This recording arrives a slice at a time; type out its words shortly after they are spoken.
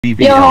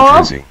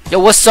Yo, Yo,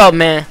 what's up,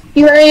 man?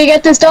 you ready to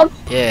get this done?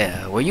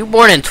 Yeah, were you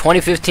born in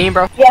 2015,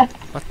 bro? Yeah.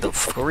 What the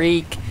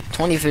freak?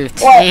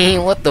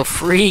 2015? What the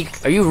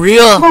freak? Are you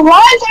real? But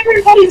why is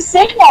everybody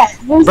saying that?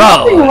 There's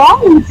nothing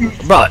wrong with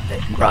it.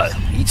 Bro.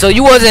 So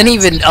you wasn't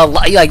even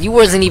you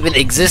wasn't even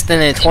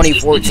existing in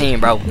 2014,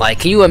 bro.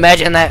 Like, can you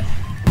imagine that?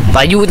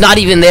 Like, you was not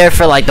even there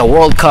for like the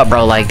World Cup,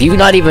 bro. Like, do you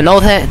not even know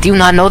that? Do you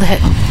not know that?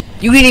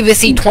 You didn't even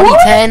see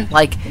 2010.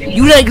 Like,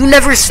 you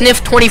never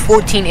sniffed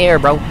 2014 air,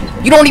 bro.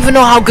 You don't even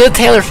know how good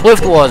Taylor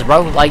Swift was,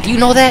 bro. Like, do you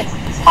know that?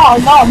 Oh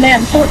no,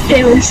 man, poor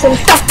Taylor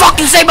Swift. What the fuck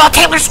you say about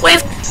Taylor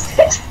Swift?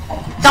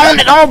 Don't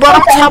know, bro.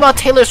 Don't talk about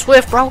Taylor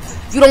Swift, bro.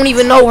 You don't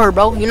even know her,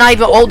 bro. You're not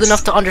even old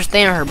enough to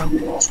understand her,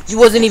 bro. You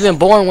wasn't even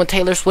born when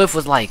Taylor Swift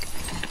was like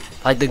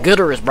the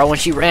gooderest, bro. When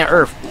she ran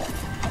Earth.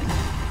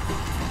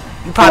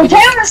 You probably.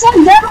 Taylor Swift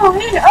never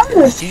ran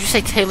Earth. Did you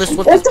say Taylor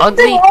Swift There's was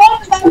ugly? something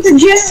wrong about the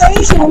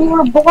generation you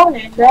were born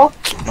in, bro.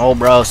 No,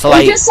 bro. So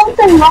There's like. just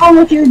something wrong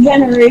with your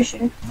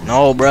generation.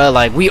 No, bro.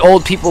 Like, we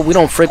old people, we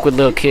don't frick with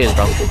little kids,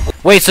 bro.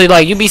 Wait, so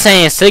like you be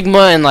saying Sigma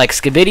and like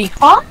Skibidi?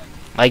 Huh?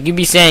 Like, you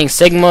be saying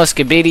Sigma,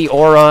 Skibidi,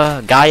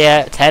 Aura,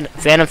 Gaia,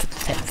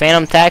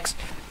 Phantom Tax?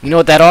 You know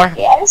what that are?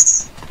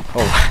 Yes.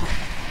 Oh.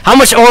 How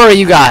much aura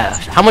you got?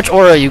 How much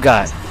aura you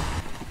got?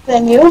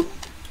 Then you?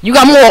 You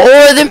got more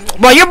aura than...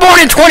 Bro, you're born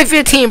in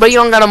 2015, but you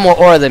don't got no more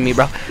aura than me,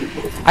 bro.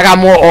 I got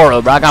more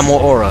aura, bro. I got more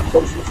aura.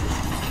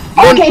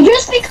 Okay,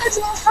 just because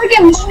you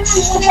freaking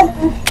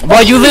whatever. Bro,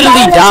 you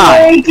literally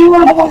died. You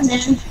were born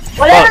in.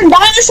 Whatever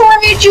dinosaur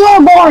age you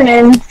were born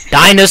in.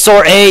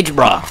 Dinosaur age,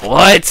 bro.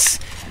 What?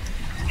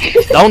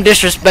 Don't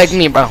disrespect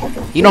me, bro.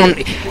 You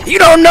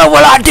don't know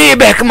what I did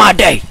back in my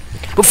day.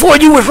 Before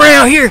you was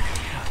around here,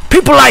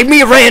 people like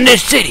me ran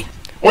this city.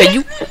 Wait,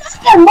 you...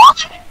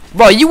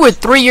 Bro, you were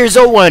 3 years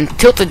old when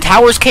Tilted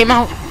Towers came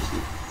out?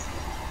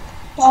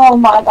 Oh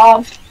my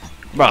god.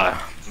 Bro,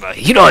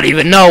 you don't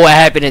even know what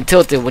happened in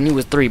Tilted when you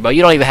was 3, bro.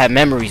 You don't even have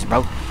memories,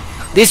 bro.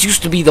 This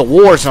used to be the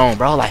war zone,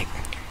 bro. Like...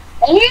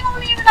 And you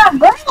don't even have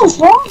girls,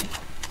 bro.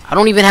 I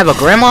don't even have a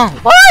grandma?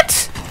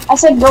 What? I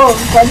said girls,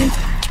 buddy.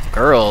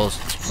 Girls?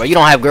 Bro, you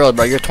don't have girls,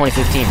 bro. You're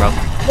 2015, bro.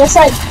 Yes,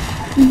 I did.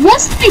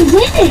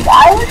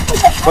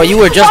 Bro, you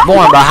were just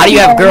born, bro. How do you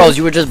have girls?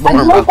 You were just born,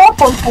 bro.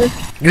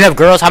 You have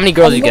girls? How many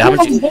girls you get? How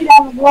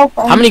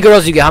many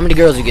girls you get? How many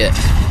girls you get?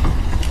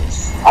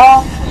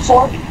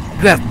 4.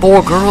 You have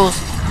 4 girls?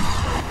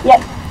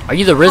 Yep. Are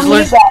you the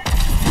Rizzler?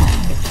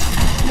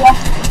 Yeah.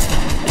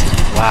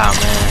 Wow,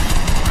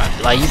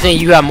 man. Like, you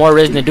think you got more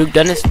Riz than Duke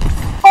Dennis?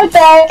 What the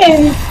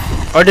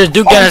heck? Or does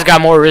Duke Dennis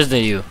got more Riz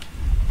than you?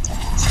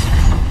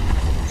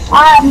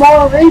 I have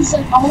more Riz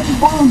than the whole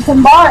world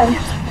combined.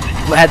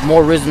 You had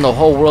more Riz than the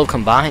whole world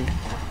combined?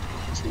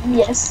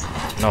 Yes.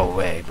 No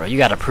way, bro. You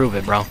gotta prove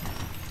it, bro.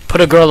 Put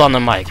a girl on the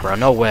mic, bro.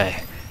 No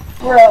way.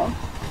 Bro.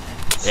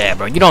 Yeah,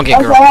 bro. You don't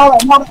get girls.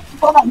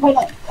 Hold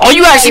on. Oh,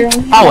 you actually...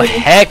 Oh,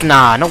 heck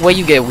nah. No way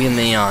you get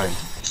women on.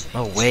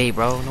 No way,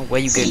 bro. No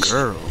way you get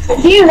girls.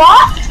 Do you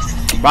not?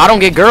 Bro, I don't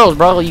get girls,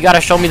 bro. You gotta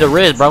show me the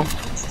Riz, bro.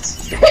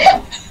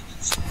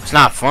 It's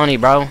not funny,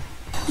 bro.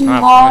 It's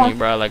not funny,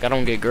 bro. Like, I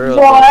don't get girls.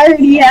 Bro, I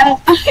already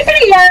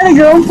had a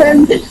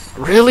girlfriend.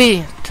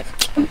 Really?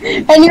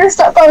 And you're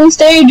stuck on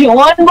stage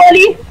 1,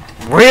 buddy?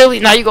 Really?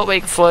 Now you gonna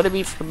make fun of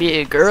me for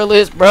being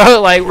girlless, bro?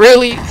 Like,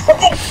 really?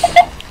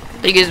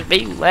 Niggas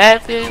make you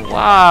laughing?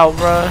 Wow,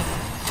 bro.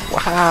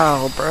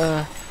 Wow,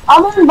 bro.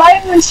 I'm gonna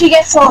invite her when she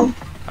gets home.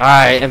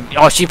 Alright.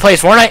 Oh, she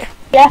plays Fortnite?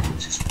 Yeah.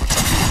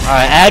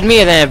 Alright, add me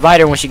and then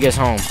invite her when she gets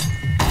home.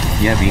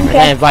 Yevim And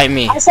then invite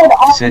me. I said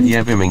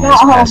Yeviming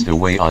has passed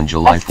away on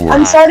July 4,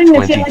 I'm starting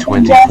to feel like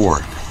I'm 2024.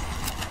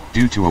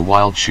 Due to a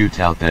wild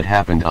shootout that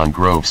happened on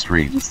Grove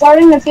Street. I'm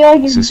starting to feel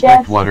like he's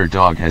Suspect deaf. Water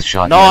Dog has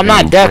shot No, I'm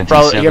not Yeviming deaf,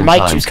 bro. 27 Your mic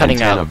times keeps cutting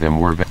and 10 out. of them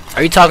were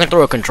Are you talking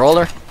through a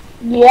controller?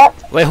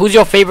 Yep. Wait, who's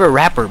your favorite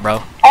rapper,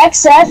 bro?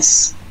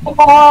 XX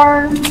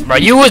or... Bro,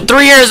 you was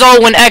 3 years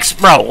old when X...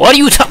 Bro, what are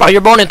you talking about?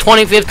 You're born in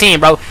 2015,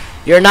 bro.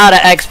 You're not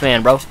an X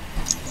fan, bro.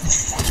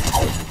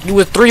 You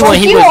was 3 when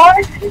he was...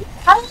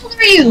 How old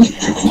are you?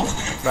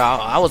 Bro,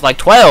 I was like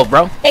 12,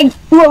 bro. Hey,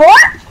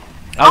 what?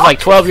 I was like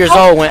 12 years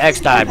old when X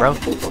died, bro.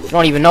 You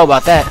don't even know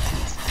about that.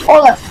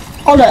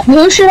 Hold up.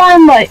 Who should I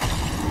invite?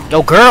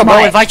 Yo, girl,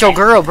 bro. Invite your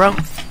girl, bro.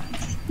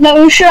 No,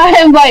 who should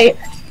I invite?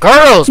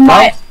 Girls, bro.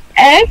 My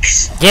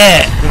ex?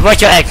 Yeah,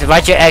 invite your ex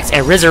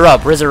and rizz her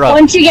up.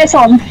 When she gets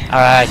home.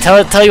 Alright,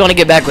 tell her you want to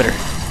get back with her.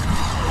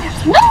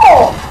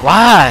 No!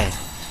 Why?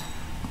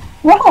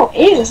 No,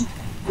 ew.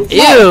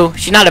 Ew,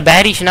 she's not a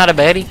baddie.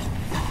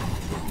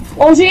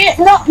 Well,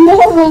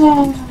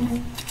 no.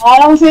 I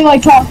don't feel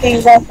like talking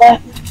about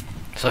that.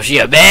 So she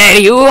a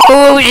baddie.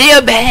 Ooh, she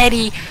a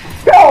baddie.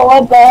 Bro,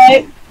 what the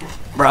heck?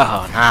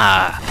 Bro,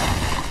 nah.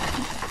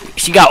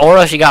 She got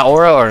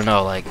aura or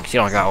no? Like, she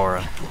don't got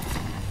aura.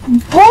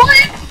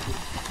 What?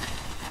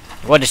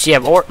 What does she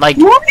have aura? Like,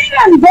 I wasn't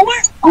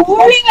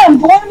even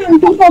born when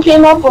people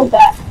came up with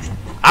that.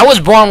 I was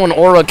born when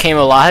aura came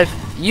alive.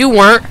 You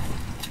weren't.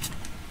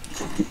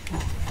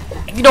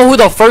 You know who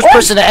the first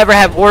person to ever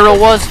have aura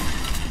was?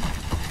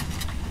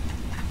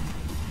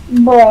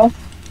 Bro.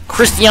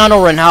 Cristiano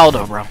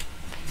Ronaldo, bro.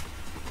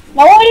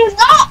 No, it is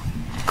not.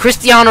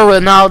 Cristiano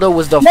Ronaldo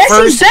was the Messi's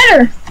first.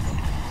 better.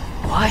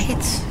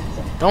 What?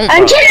 Don't.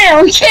 I'm kidding.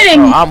 I'm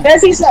kidding. Bro,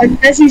 Messi sucks.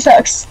 Messi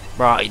sucks.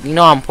 Bro, you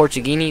know I'm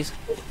Portuguese.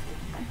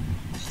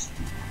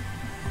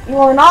 You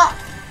are not.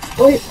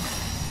 Wait,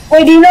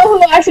 do you know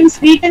who actually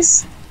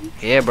speaks?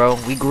 Yeah, bro.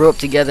 We grew up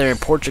together in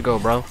Portugal,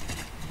 bro.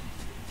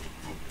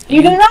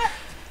 You do not?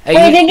 Hey,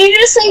 Wait, did you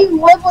just say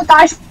you live with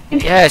Ice?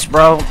 Yes,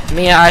 bro.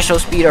 Me and ISO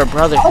Speed are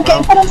brothers,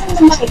 Okay, bro. put him in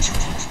the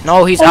mic.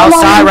 No, he's Put him on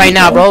outside the right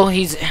now, mic. bro.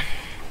 He's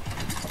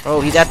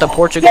at the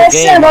Portugal Yes,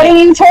 game. sir, buddy.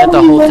 Like, You at told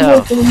the me you live hotel.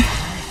 with him.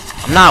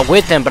 I'm not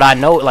with him, but I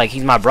know, like,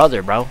 he's my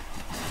brother, bro.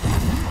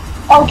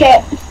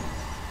 Okay.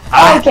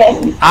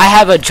 Okay. I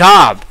have a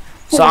job,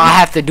 so I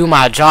have to do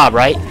my job,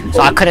 right?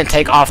 So I couldn't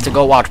take off to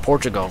go watch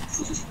Portugal.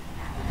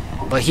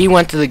 But he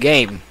went to the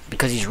game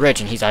because he's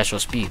rich and he's ISO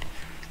Speed.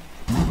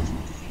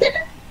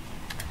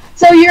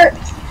 So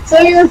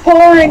you're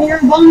poor and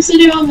you're bum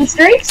sitting on the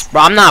streets?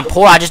 Bro, I'm not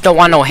poor. I just don't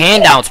want no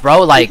handouts,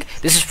 bro. Like,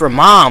 this is for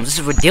moms. This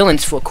is for Dylan.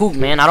 This is for Coop,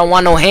 man. I don't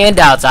want no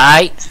handouts,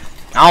 alright?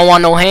 I don't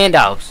want no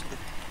handouts.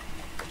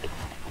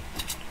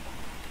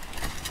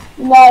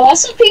 No,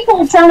 that's what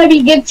people are trying to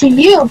be good to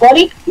you,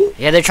 buddy.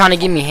 Yeah, they're trying to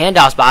give me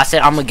handouts, but I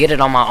said I'm gonna get it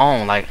on my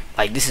own. Like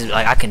this is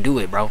like I can do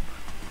it, bro.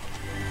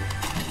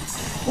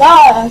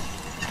 Nah,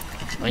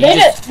 Like,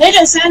 they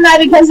just saying that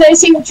because they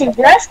see what you're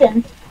dressed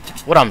in.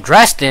 what I'm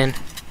dressed in.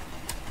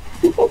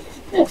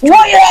 What you're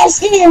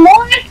asking your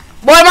boy?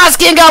 Boy, my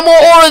skin got more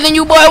aura than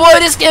you, boy. Boy,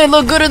 this skin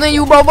look gooder than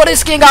you, bro. Boy, this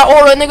skin got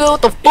aura, nigga.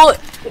 What the fuck?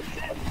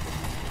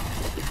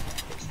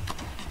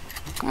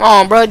 Come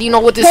on, bro. Do you know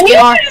what this Can skin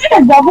on? you do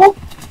a double?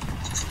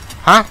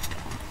 Huh?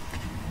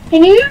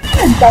 Can you do a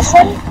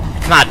double?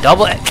 It's not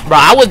double, bro.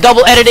 I was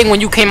double editing when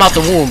you came out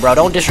the womb, bro.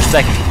 Don't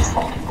disrespect me.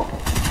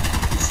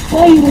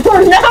 No,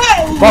 you're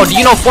not. Bro, do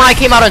you know Fortnite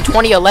came out in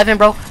 2011,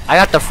 bro? I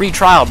got the free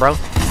trial, bro.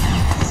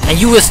 And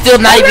you was still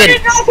not even.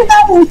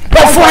 Bro,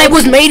 Fortnite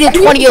was made in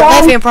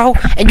 2011, bro.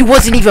 And you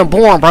wasn't even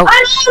born, bro. I know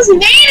it was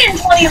made in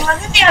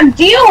 2011. Damn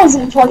deal was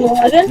in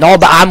 2011. No,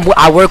 but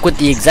I work with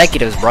the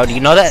executives, bro. Do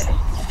you know that?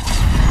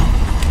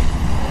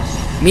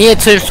 Me and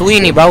Tim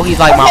Sweeney, bro. He's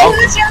like my Okay,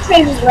 uncle. who's your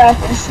favorite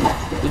rapper?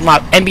 He's my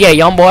NBA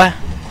young boy.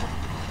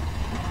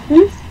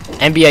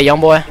 NBA young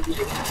boy.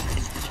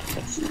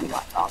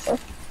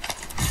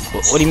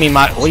 What do you mean,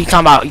 what are you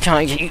talking about?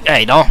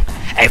 Hey, don't.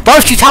 Hey,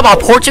 first you talk about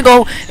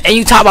Portugal, and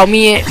you talk about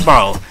me and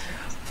bro.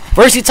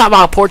 First you talk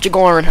about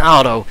Portugal and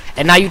Ronaldo,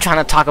 and now you trying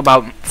to talk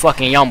about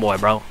fucking young boy,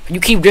 bro. You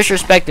keep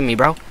disrespecting me,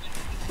 bro.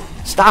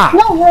 Stop.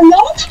 No,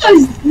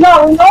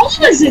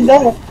 Ronaldo is a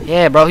good.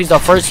 Yeah, bro. He's the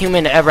first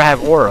human to ever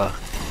have aura.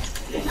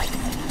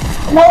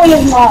 No, he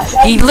is not.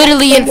 He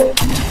literally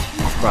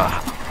bro.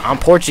 I'm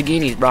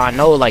Portuguese, bro. I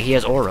know, like, he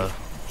has aura.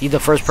 He's the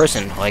first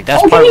person. Like,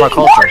 that's part of our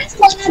culture.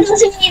 That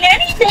doesn't mean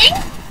anything.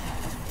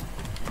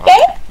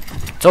 Okay?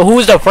 So who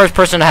is the first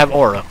person to have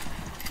aura?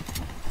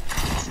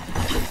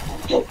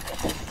 Probably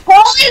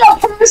the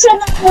person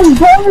that was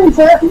born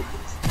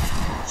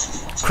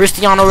first.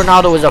 Cristiano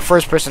Ronaldo was the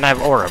first person to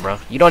have aura, bro.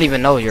 You don't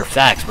even know your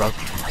facts, bro.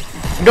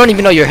 You don't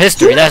even know your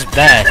history. That's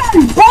bad.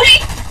 Buddy!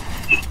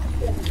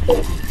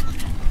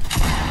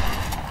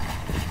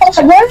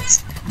 Where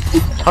is...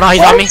 Hold on,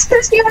 he's on me.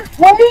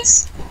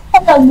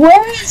 Hold on,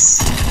 where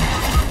is...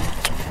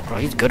 Bro,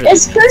 he's good at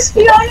Is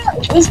Cristiano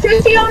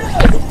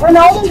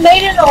Ronaldo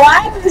made in a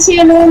lab, or is he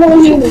a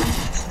normal human?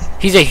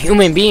 He's a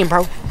human being,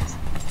 bro.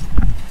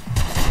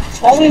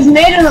 Well, he's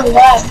made in a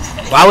lab.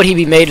 Why would he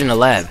be made in a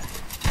lab?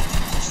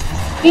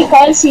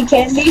 Because he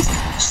can be.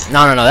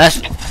 No,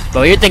 that's...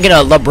 Bro, you're thinking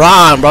of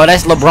LeBron, bro.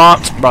 That's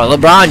LeBron. Bro,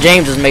 LeBron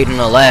James is made in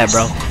a lab,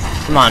 bro.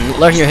 Come on,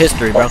 learn your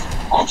history, bro.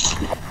 Oh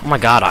my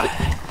god,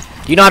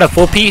 do you know how to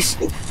full piece?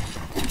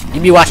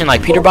 You be watching,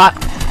 like, Peterbot?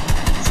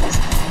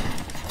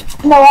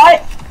 No,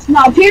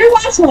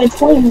 Peterbot's my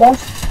twin, bro.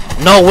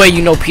 No way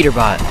you know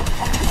Peterbot.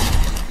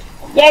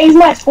 Yeah, he's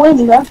my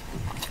twin, bro.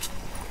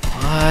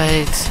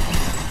 What?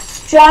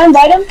 Should I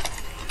invite him?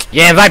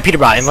 Yeah, invite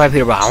Peterbot. I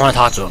want to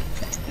talk to him.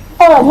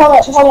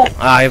 Hold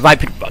on. Invite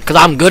Peterbot. Because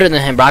I'm gooder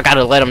than him, bro. I got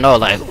to let him know,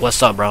 like,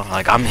 what's up, bro.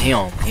 Like, I'm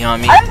him. You know what I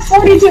mean? I have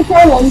 42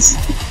 friends.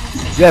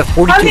 You have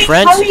 42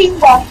 friends? How many you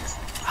got?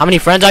 How many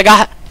friends I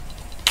got?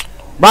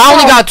 Bro, I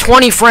only got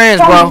 20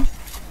 friends, bro.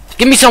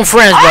 Give me some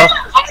friends, bro.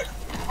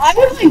 I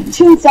have like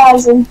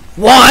 2,000.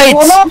 What?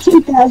 Well, not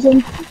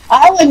 2,000.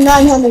 I have like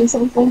 900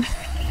 something.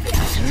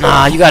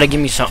 Nah, you gotta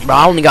give me some, bro.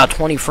 I only got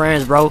 20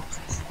 friends, bro.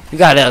 You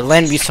gotta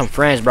lend me some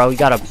friends, bro. You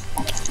gotta give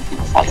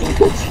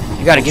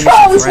me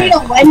some friends.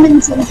 Lend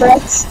me some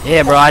friends.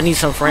 Yeah, bro. I need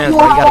some friends,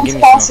 bro. You gotta give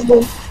me some.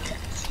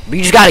 But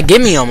you just gotta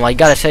give me them. Like, you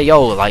gotta say,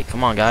 yo, like,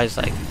 come on, guys.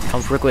 Like,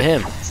 come frick with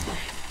him.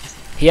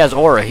 He has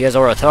aura.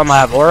 Tell him I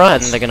have aura,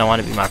 and then they're gonna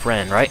want to be my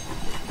friend, right?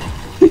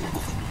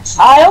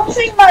 I don't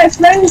think my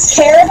friends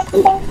care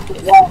about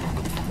that.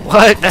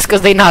 What? That's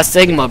because they not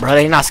Sigma, bro.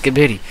 They not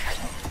Skibidi.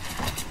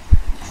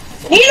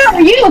 Neither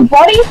are you,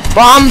 buddy.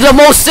 Bro, I'm the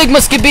most Sigma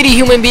Skibidi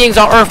human beings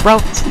on Earth, bro.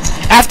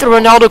 After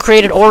Ronaldo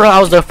created aura, I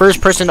was the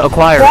first person to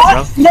acquire it,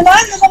 bro. Then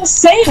I'm the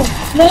most Saiyan.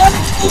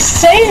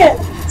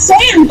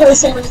 Same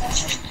person.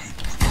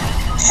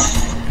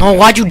 No,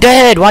 why'd you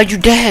dead? Why'd you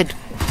dead?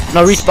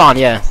 No, respawn,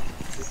 yeah.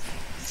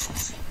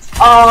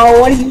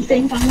 What do you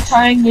think I'm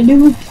trying to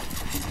do?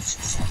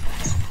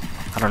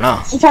 I don't know.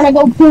 I'm trying to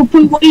go poo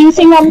poo. What do you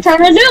think I'm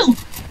trying to do?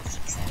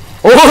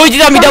 Oh, you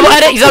got me double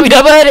headed? You got me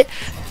double headed?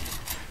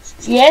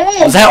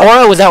 Yeah. Was that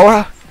aura? Was that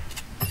aura?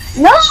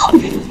 No.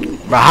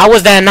 Bro, how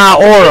was that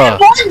not aura?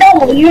 One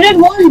double. You did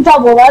one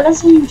double. That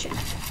doesn't.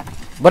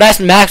 But that's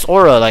max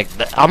aura. Like,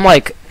 I'm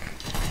like,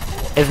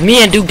 if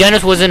me and Duke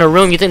Dennis was in a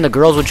room, you think the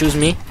girls would choose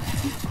me?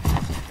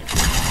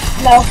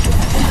 No.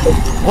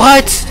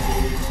 What?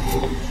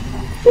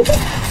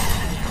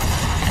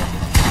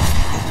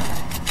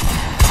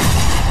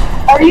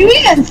 Are you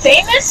even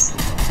famous?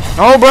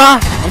 No,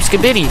 bruh. I'm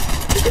skibidi.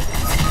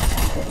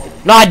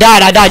 No, I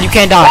died. You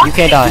can't die. You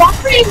can't die.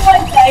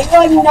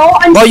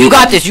 Bro, you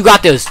got this. You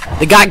got this.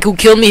 The guy who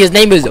killed me, his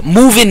name is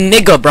Moving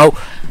Nigga, bro.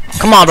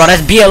 Come on, bro.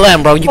 That's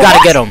BLM, bro. You gotta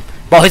get him.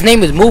 Bro, his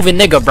name is Moving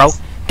Nigga, bro.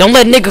 Don't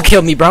let nigga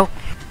kill me, bro.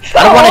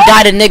 I don't want to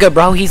die to nigga,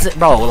 bro. He's,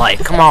 bro,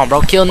 like, come on,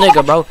 bro. Kill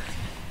nigga, bro.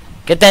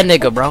 Get that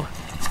nigga, bro.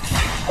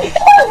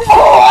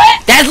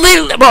 That's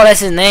literally, bro,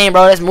 that's his name,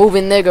 bro. That's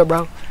Moving Nigga,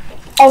 bro.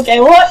 Okay,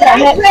 what the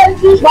heck?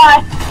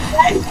 Bye.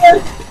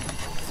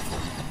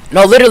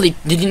 No, literally,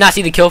 did you not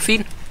see the kill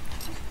feed?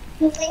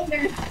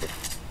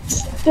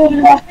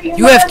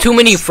 You have too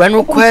many friend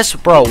requests?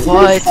 Bro,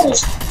 what?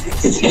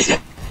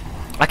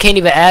 I can't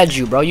even add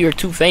you, bro. You're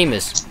too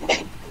famous.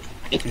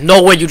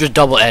 No way you just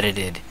double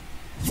edited.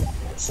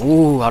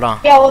 Ooh, hold on.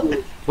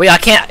 Wait, I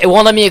can't. It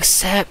won't let me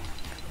accept.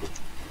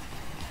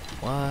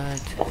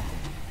 What?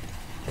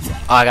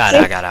 Oh, I got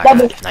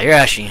it. Now you're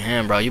actually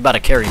him, bro. You about to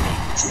carry me.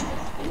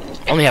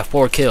 I only have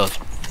 4 kills.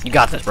 You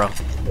got this, bro.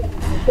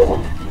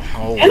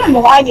 Oh. And I'm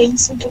lagging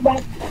super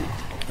bad.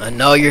 I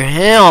know you're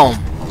him.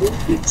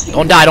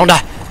 Don't die.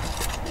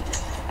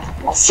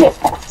 Shit.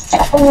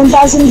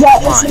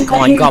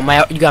 Come on. You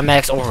got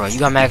max aura.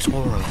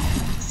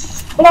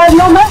 But I have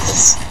no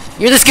max.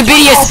 You're the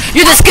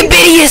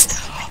skibidiest.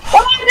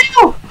 What do I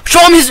do?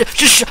 Show him his.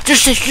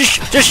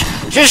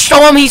 Just show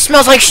him he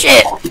smells like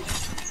shit.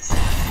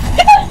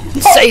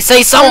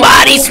 Say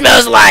somebody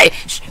smells like.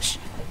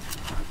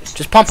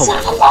 Just pump him.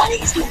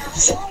 Somebody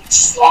smells like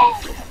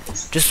shit.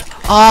 Just,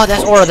 oh,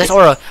 that's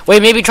aura.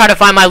 Wait, maybe try to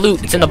find my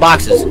loot. It's in the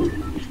boxes.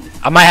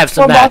 I might have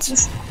some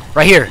bats.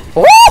 Right here.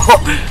 Oh!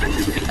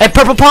 Hey,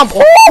 purple pump.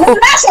 Oh!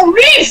 That's a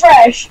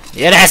refresh.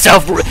 Yeah, that's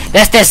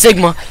that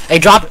Sigma. Hey,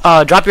 drop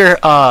your,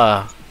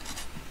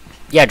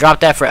 yeah, drop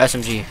that for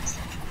SMG.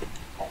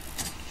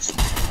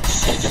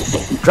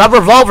 Drop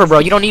revolver, bro.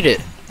 You don't need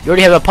it. You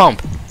already have a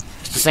pump.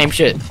 It's the same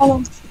shit.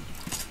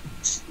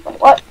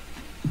 What?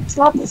 It's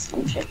not the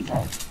same shit,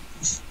 bro.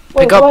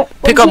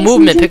 Pick up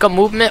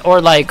movement, or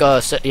like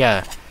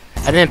yeah,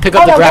 and then pick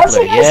up the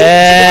grappler.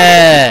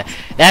 Yeah,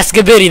 that's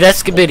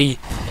skibidi.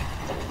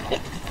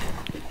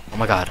 Oh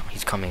my god,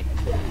 he's coming.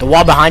 The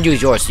wall behind you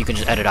is yours, so you can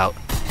just edit out.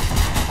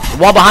 The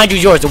wall behind you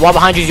is yours.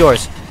 Behind you.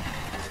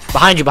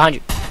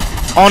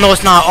 Oh no,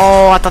 it's not.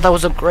 Oh, I thought that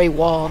was a great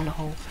wall.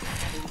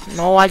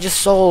 No, I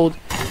just sold.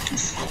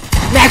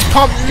 Max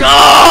pump.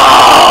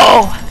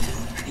 No.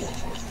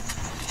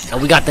 Oh,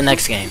 we got the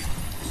next game.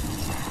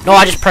 No,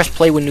 I just pressed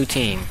play with new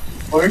team.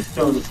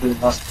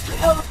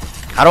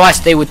 How do I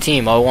stay with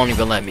team? Oh, it won't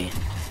even let me.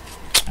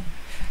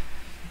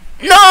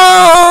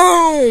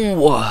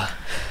 No!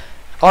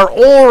 Our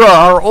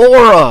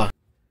aura!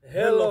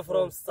 Hello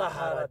from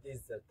Sahara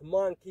Desert.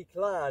 Monkey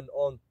Clan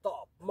on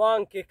top.